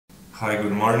Hi,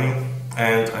 good morning,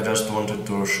 and I just wanted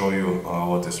to show you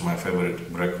what is my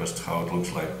favorite breakfast, how it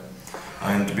looks like.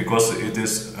 And because it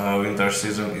is winter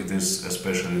season, it is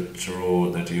especially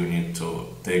true that you need to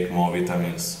take more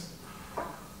vitamins.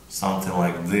 Something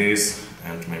like this,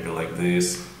 and maybe like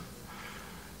this.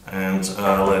 And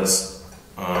let's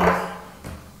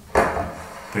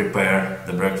prepare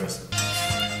the breakfast.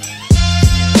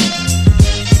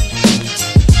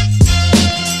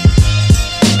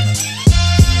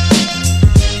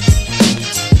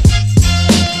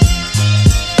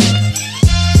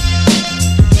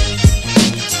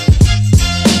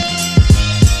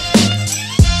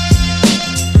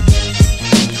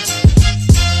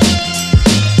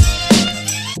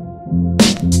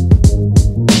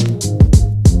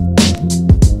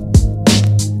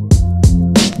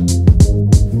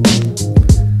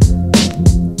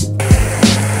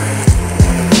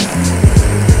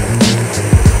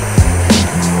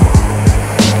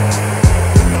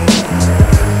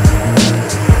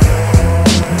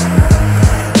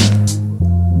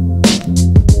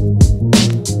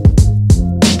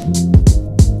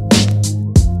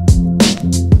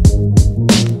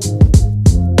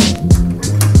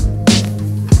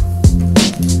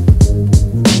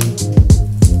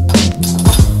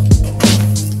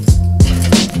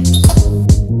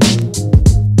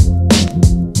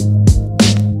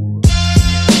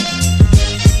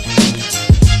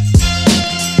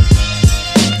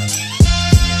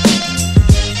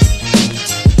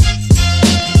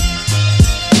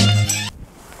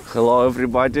 Hello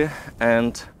everybody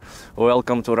and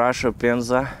welcome to Russia,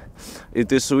 Penza. It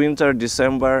is winter,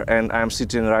 December, and I'm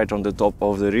sitting right on the top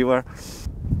of the river.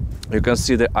 You can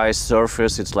see the ice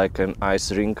surface, it's like an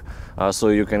ice rink, so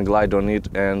you can glide on it,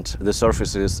 and the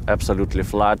surface is absolutely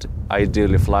flat,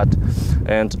 ideally flat,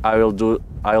 and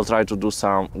I'll try to do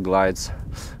some glides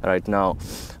right now.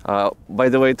 By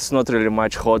the way, it's not really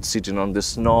much hot sitting on the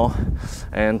snow,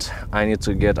 and I need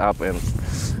to get up and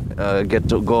get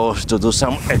to go to do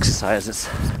some exercises.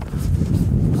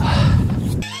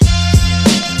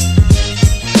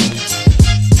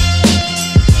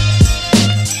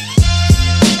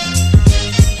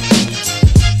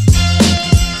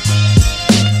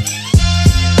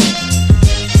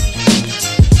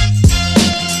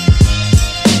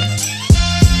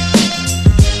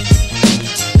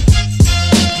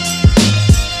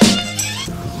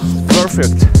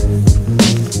 Perfect.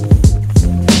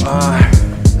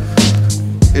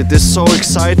 It is so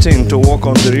exciting to walk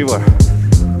on the river.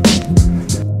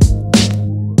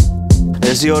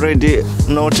 As you already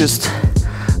noticed,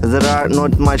 there are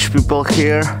not much people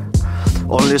here,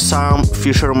 only some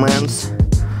fishermen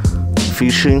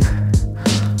fishing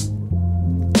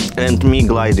and me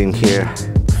gliding here.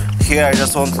 Here I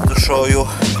just wanted to show you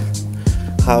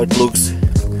how it looks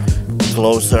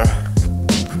closer.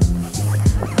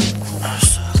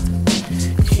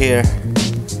 Here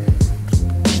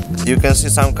you can see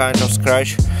some kind of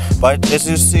scratch, but as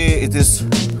you see, it is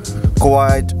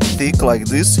quite thick like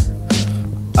this.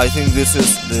 I think this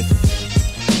is the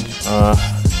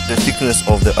thickness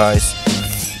of the ice.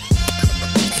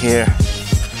 Here,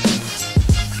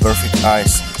 perfect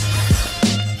ice.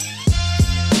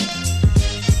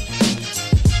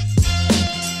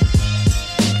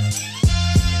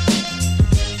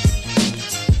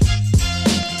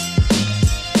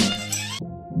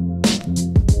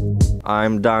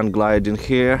 I'm done gliding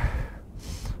here,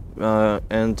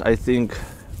 and I think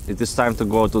it is time to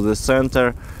go to the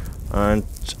center and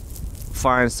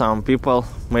find some people.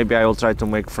 Maybe I will try to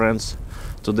make friends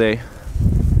today.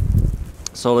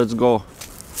 So let's go.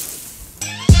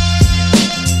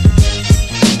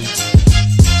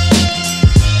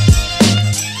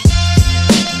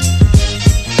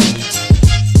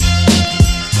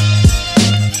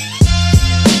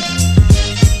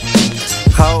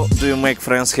 How do you make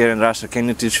friends here in Russia? Can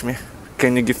you teach me?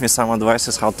 Can you give me some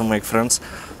advices how to make friends?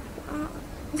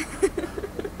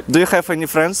 Do you have any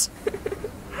friends?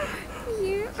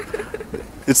 Yeah.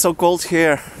 It's so cold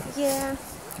here. Yeah.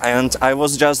 And I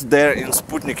was just there in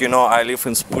Sputnik, you know, I live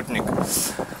in Sputnik.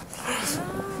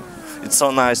 It's so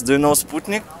nice. Do you know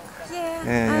Sputnik? Yeah.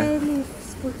 Yeah. I live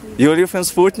Sputnik. You live in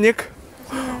Sputnik?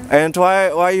 Yeah. And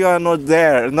why you are not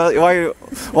there? Why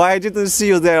I didn't see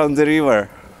you there on the river?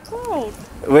 Cold.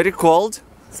 Very cold?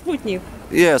 Sputnik.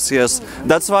 Yes, yes.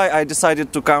 That's why I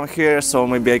decided to come here, so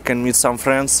maybe I can meet some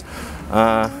friends.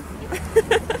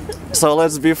 So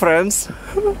let's be friends.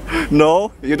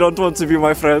 No? You don't want to be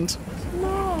my friend?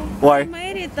 No. Why? I'm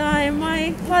married.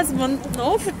 My husband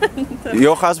no friend.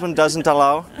 Your husband doesn't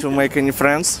allow to make any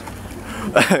friends?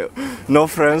 No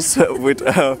friends with...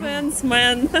 Friends,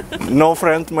 man. No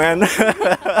friend man?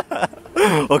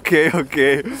 Okay,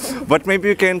 okay. But maybe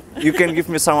you can give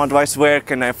me some advice. Where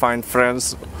can I find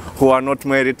friends who are not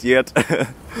married yet?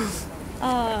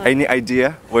 Any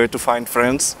idea where to find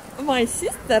friends? My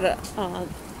sister,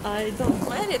 I don't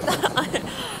married.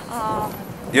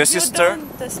 Your sister? You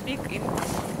don't speak English.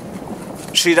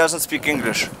 She doesn't speak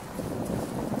English.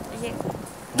 Yeah.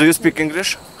 Do you speak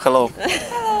English? Hello.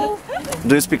 Hello.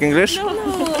 Do you speak English?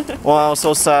 No. Wow,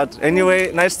 so sad.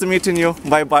 Anyway, nice to meeting you.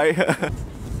 Bye bye.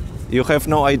 You have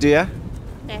no idea?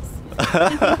 Yes.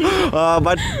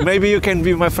 But maybe you can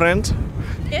be my friend.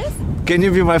 Yes. Can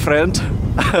you be my friend?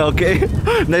 Okay.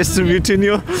 Nice to meeting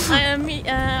you.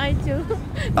 I too.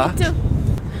 Ah? Me too.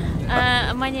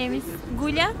 My name is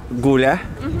Gulia. Gulia.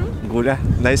 Gulia.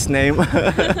 Nice name.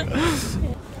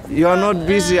 You are not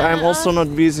busy. I'm also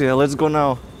not busy. Let's go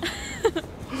now.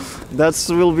 That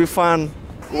will be fun.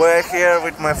 We're here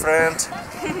with my friend.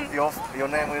 Your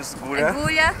name is Gulia.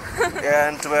 Gulia.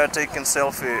 And we're taking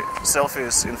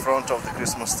selfies in front of the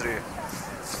Christmas tree.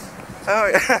 Oh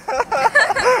yeah.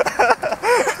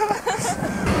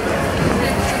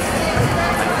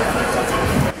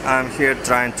 I'm here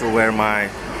trying to wear my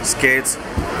skates.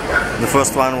 The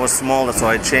first one was small, so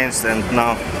I changed, and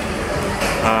now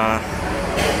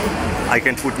I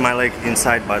can put my leg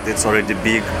inside, but it's already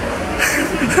big.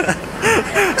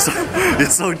 So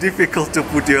it's so difficult to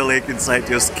put your leg inside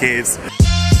your skates.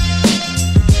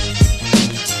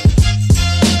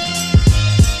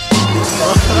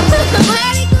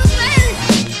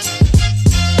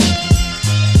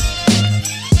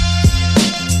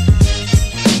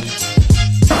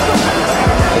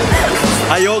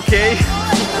 Are you okay?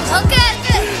 Okay,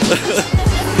 okay.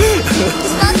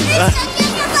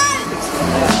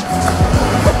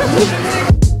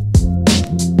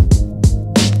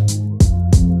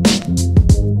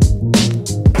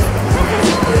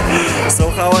 So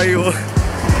how are you?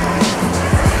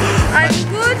 I'm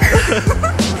good.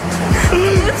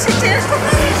 Good teacher.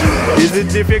 Is it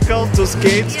difficult to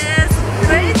skate? Yes.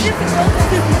 Very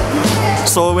difficult.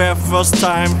 So we have first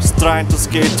time trying to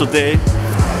skate today.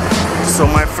 So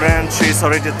my friend, she's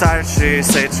already tired. She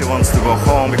said she wants to go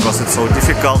home because it's so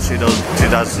difficult. She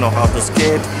doesn't know how to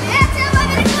skate.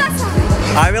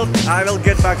 I will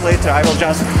get back later. I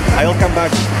will come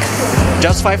back.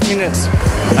 Just 5 minutes.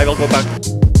 I will go back.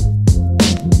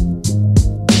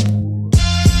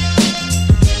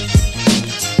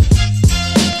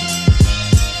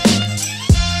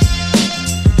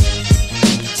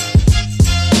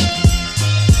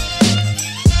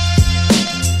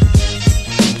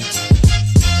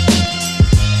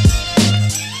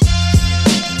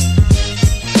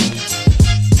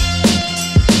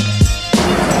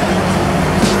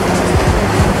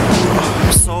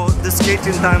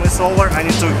 Skating time is over. I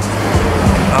need to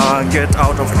get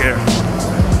out of here.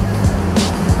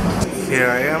 Here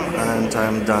I am, and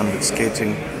I'm done with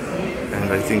skating,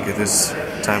 and I think it is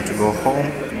time to go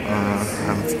home.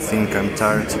 I think I'm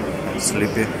tired and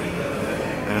sleepy,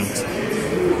 and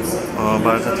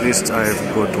but at least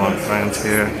I've got one friend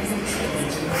here,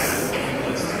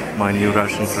 my new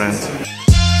Russian friend.